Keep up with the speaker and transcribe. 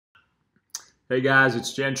Hey guys,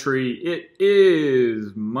 it's Gentry. It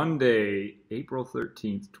is Monday, April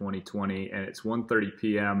 13th, 2020, and it's 1:30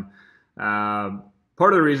 p.m.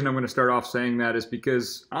 Part of the reason I'm going to start off saying that is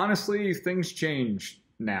because honestly, things change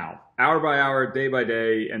now, hour by hour, day by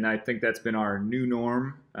day, and I think that's been our new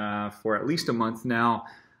norm for at least a month now.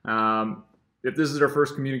 If this is our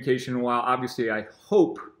first communication in a while, obviously I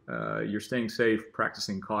hope you're staying safe,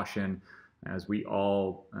 practicing caution as we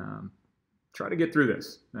all try to get through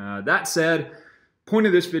this. That said, point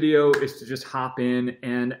of this video is to just hop in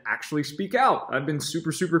and actually speak out. I've been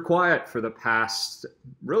super quiet for the past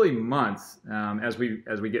really month as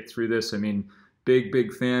we get through this. I mean,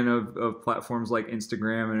 big fan of platforms like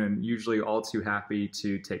Instagram, and usually all too happy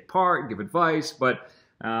to take part, give advice. But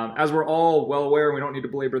as we're all well aware, we don't need to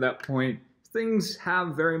belabor that point. Things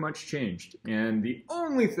have very much changed, and the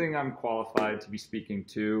only thing I'm qualified to be speaking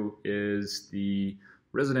to is the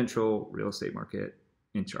residential real estate market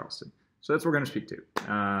in Charleston. So that's what we're going to speak to.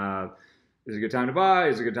 Is it a good time to buy?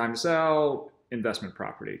 Is it a good time to sell? Investment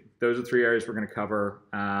property. Those are three areas we're going to cover.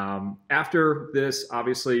 After this,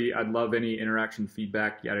 obviously, I'd love any interaction,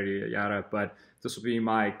 feedback, yada. But this will be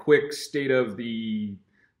my quick state of the,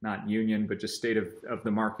 not union, but just state of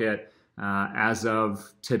the market as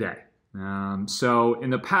of today. So in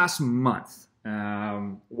the past month,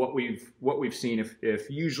 what we've seen, if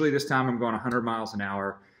usually this time I'm going 100 miles an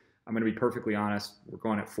hour, I'm going to be perfectly honest, we're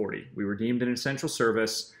going at 40. We were deemed an essential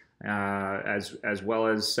service, as well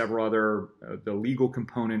as several other the legal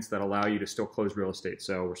components that allow you to still close real estate.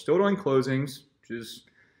 So we're still doing closings, which is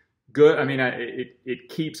good. I mean, it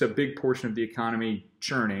keeps a big portion of the economy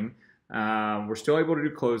churning. We're still able to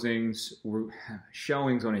do closings. We're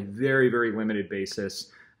showings on a very limited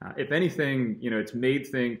basis. If anything, it's made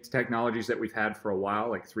technologies that we've had for a while,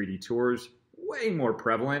 like 3D tours, way more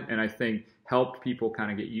prevalent, and I think helped people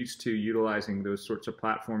kind of get used to utilizing those sorts of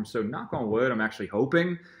platforms. So knock on wood, I'm actually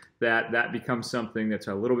hoping that becomes something that's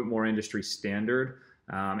a little bit more industry standard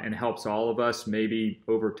and helps all of us maybe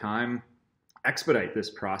over time expedite this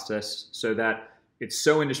process so that it's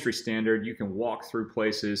so industry standard you can walk through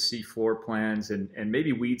places, see floor plans, and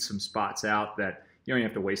maybe weed some spots out that you don't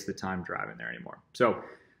have to waste the time driving there anymore. So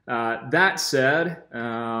that said,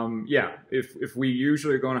 yeah, if we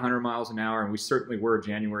usually are going 100 miles an hour, and we certainly were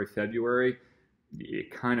January, February,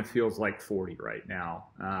 it kind of feels like 40 right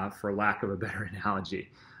now, for lack of a better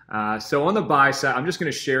analogy. So on the buy side, I'm just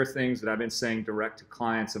going to share things that I've been saying direct to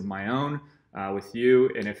clients of my own with you,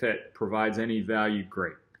 and if it provides any value,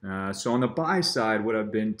 great. So on the buy side, what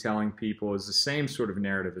I've been telling people is the same sort of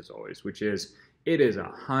narrative as always, which is it is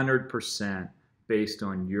 100% based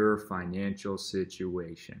on your financial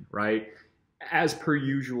situation, right? As per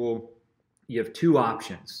usual, you have two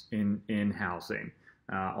options in housing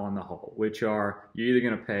on the whole, which are you're either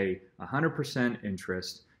going to pay 100%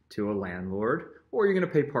 interest to a landlord or you're going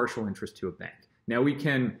to pay partial interest to a bank. Now we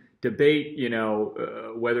can debate,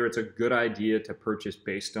 whether it's a good idea to purchase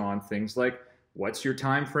based on things like what's your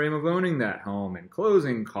time frame of owning that home and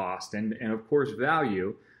closing cost and of course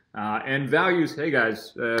value. And values, hey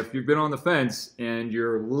guys, if you've been on the fence and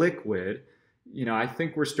you're liquid, I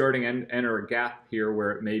think we're starting to enter a gap here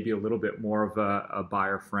where it may be a little bit more of a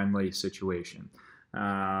buyer-friendly situation.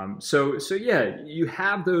 So yeah, you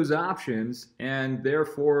have those options, and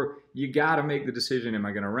therefore you got to make the decision: am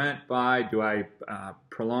I going to rent, buy? Do I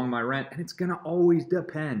prolong my rent? And it's going to always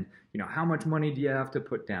depend. How much money do you have to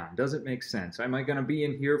put down? Does it make sense? Am I going to be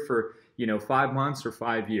in here for 5 months or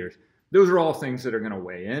 5 years? Those are all things that are going to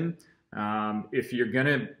weigh in. If you're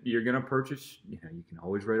gonna purchase, you can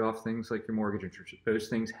always write off things like your mortgage interest. Those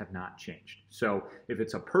things have not changed. So if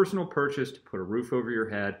it's a personal purchase to put a roof over your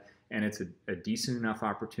head and it's a decent enough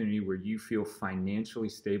opportunity where you feel financially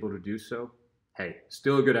stable to do so, hey,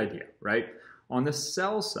 still a good idea, right? On the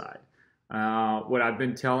sell side, what I've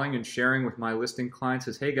been telling and sharing with my listing clients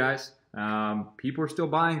is, hey guys, people are still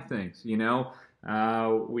buying things.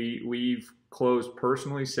 We've closed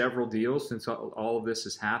personally several deals since all of this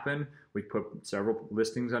has happened. We put several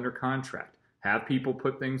listings under contract. Have people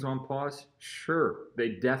put things on pause? Sure, they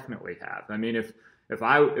definitely have. I mean, if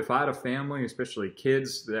I had a family, especially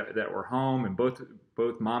kids that were home, and both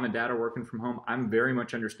mom and dad are working from home, I'm very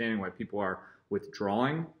much understanding why people are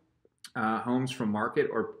withdrawing homes from market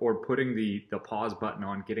or putting the pause button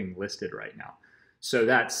on getting listed right now. So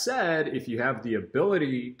that said, if you have the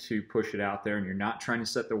ability to push it out there and you're not trying to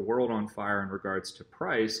set the world on fire in regards to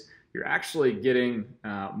price, you're actually getting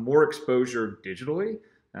more exposure digitally.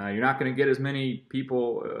 You're not going to get as many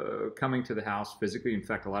people coming to the house physically. In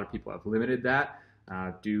fact, a lot of people have limited that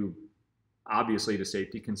due obviously to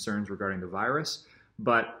safety concerns regarding the virus.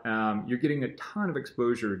 But you're getting a ton of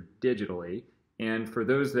exposure digitally. And for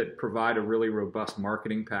those that provide a really robust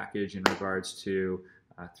marketing package in regards to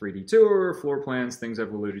 3D tour, floor plans, things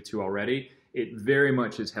I've alluded to already, it very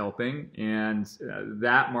much is helping, and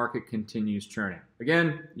that market continues churning.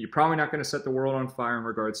 Again, you're probably not going to set the world on fire in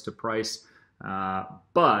regards to price,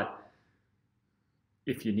 but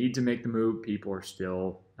if you need to make the move, people are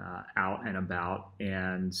still out and about,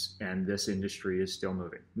 and this industry is still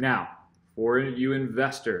moving. Now, for you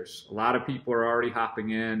investors, a lot of people are already hopping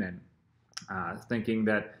in and thinking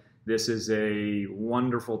that this is a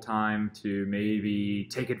wonderful time to maybe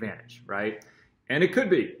take advantage, right? And it could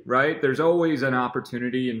be, right? There's always an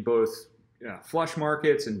opportunity in both flush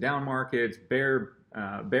markets and down markets, bear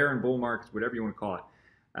and bull markets, whatever you want to call it.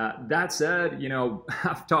 That said,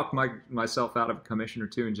 I've talked myself out of a commission or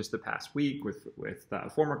two in just the past week with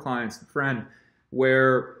former clients and friend,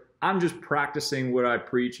 where I'm just practicing what I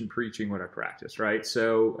preach and preaching what I practice, right?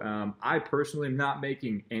 So I personally am not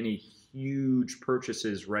making any huge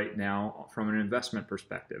purchases right now from an investment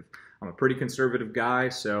perspective. I'm a pretty conservative guy,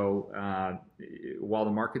 so while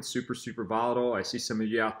the market's super, super volatile, I see some of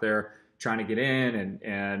you out there trying to get in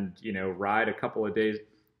and ride a couple of days.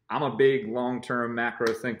 I'm a big long-term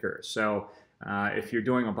macro thinker, so if you're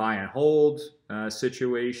doing a buy and hold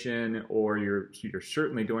situation, or you're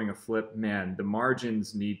certainly doing a flip, man, the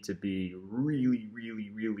margins need to be really, really,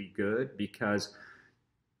 really good, because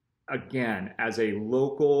again, as a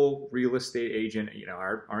local real estate agent,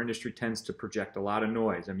 our industry tends to project a lot of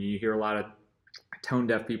noise. I mean, you hear a lot of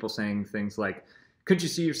tone-deaf people saying things like, "Could you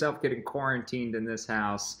see yourself getting quarantined in this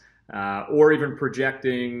house?" Or even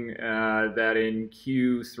projecting that in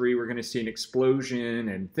Q3 we're going to see an explosion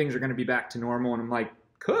and things are going to be back to normal. And I'm like,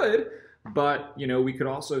 could, but we could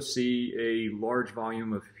also see a large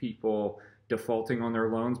volume of people defaulting on their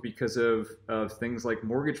loans because of things like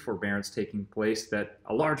mortgage forbearance taking place, that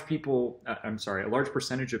a large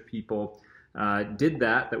percentage of people did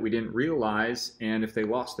that we didn't realize. And if they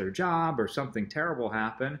lost their job or something terrible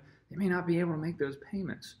happened, they may not be able to make those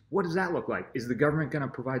payments. What does that look like? Is the government going to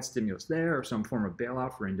provide stimulus there or some form of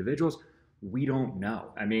bailout for individuals? We don't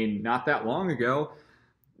know. I mean, not that long ago,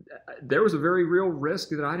 there was a very real risk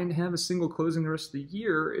that I didn't have a single closing the rest of the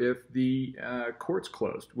year if the courts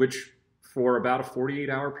closed, which for about a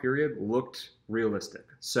 48-hour period looked realistic.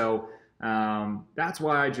 So that's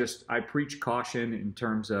why I preach caution in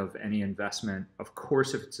terms of any investment. Of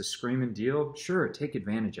course, if it's a screaming deal, sure, take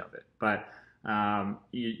advantage of it. But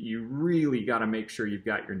you really got to make sure you've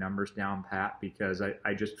got your numbers down pat, because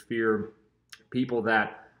I just fear people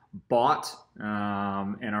that bought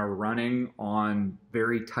and are running on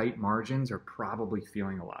very tight margins are probably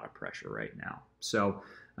feeling a lot of pressure right now. So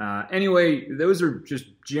anyway, those are just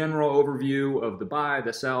general overview of the buy,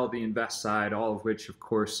 the sell, the invest side, all of which, of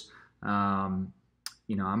course, I'm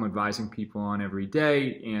advising people on every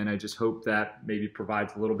day, and I just hope that maybe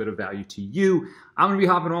provides a little bit of value to you. I'm going to be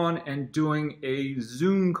hopping on and doing a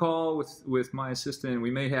Zoom call with my assistant.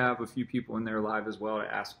 We may have a few people in there live as well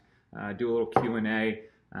to ask, do a little Q&A.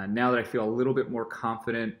 Now that I feel a little bit more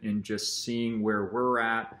confident in just seeing where we're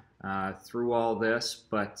at through all this.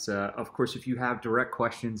 But of course, if you have direct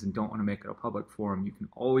questions and don't want to make it a public forum, you can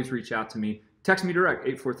always reach out to me. Text me direct,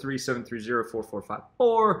 843-730-4454,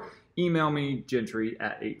 or email me, Gentry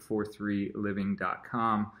at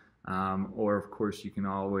 843living.com. Or, of course, you can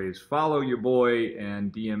always follow your boy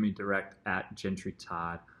and DM me direct at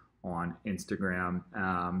GentryTodd on Instagram.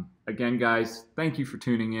 Again, guys, thank you for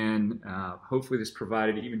tuning in. Hopefully this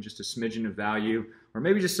provided even just a smidgen of value, or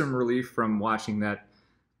maybe just some relief from watching that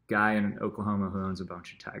guy in Oklahoma who owns a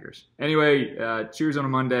bunch of tigers. Anyway, cheers on a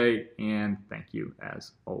Monday, and thank you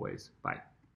as always. Bye.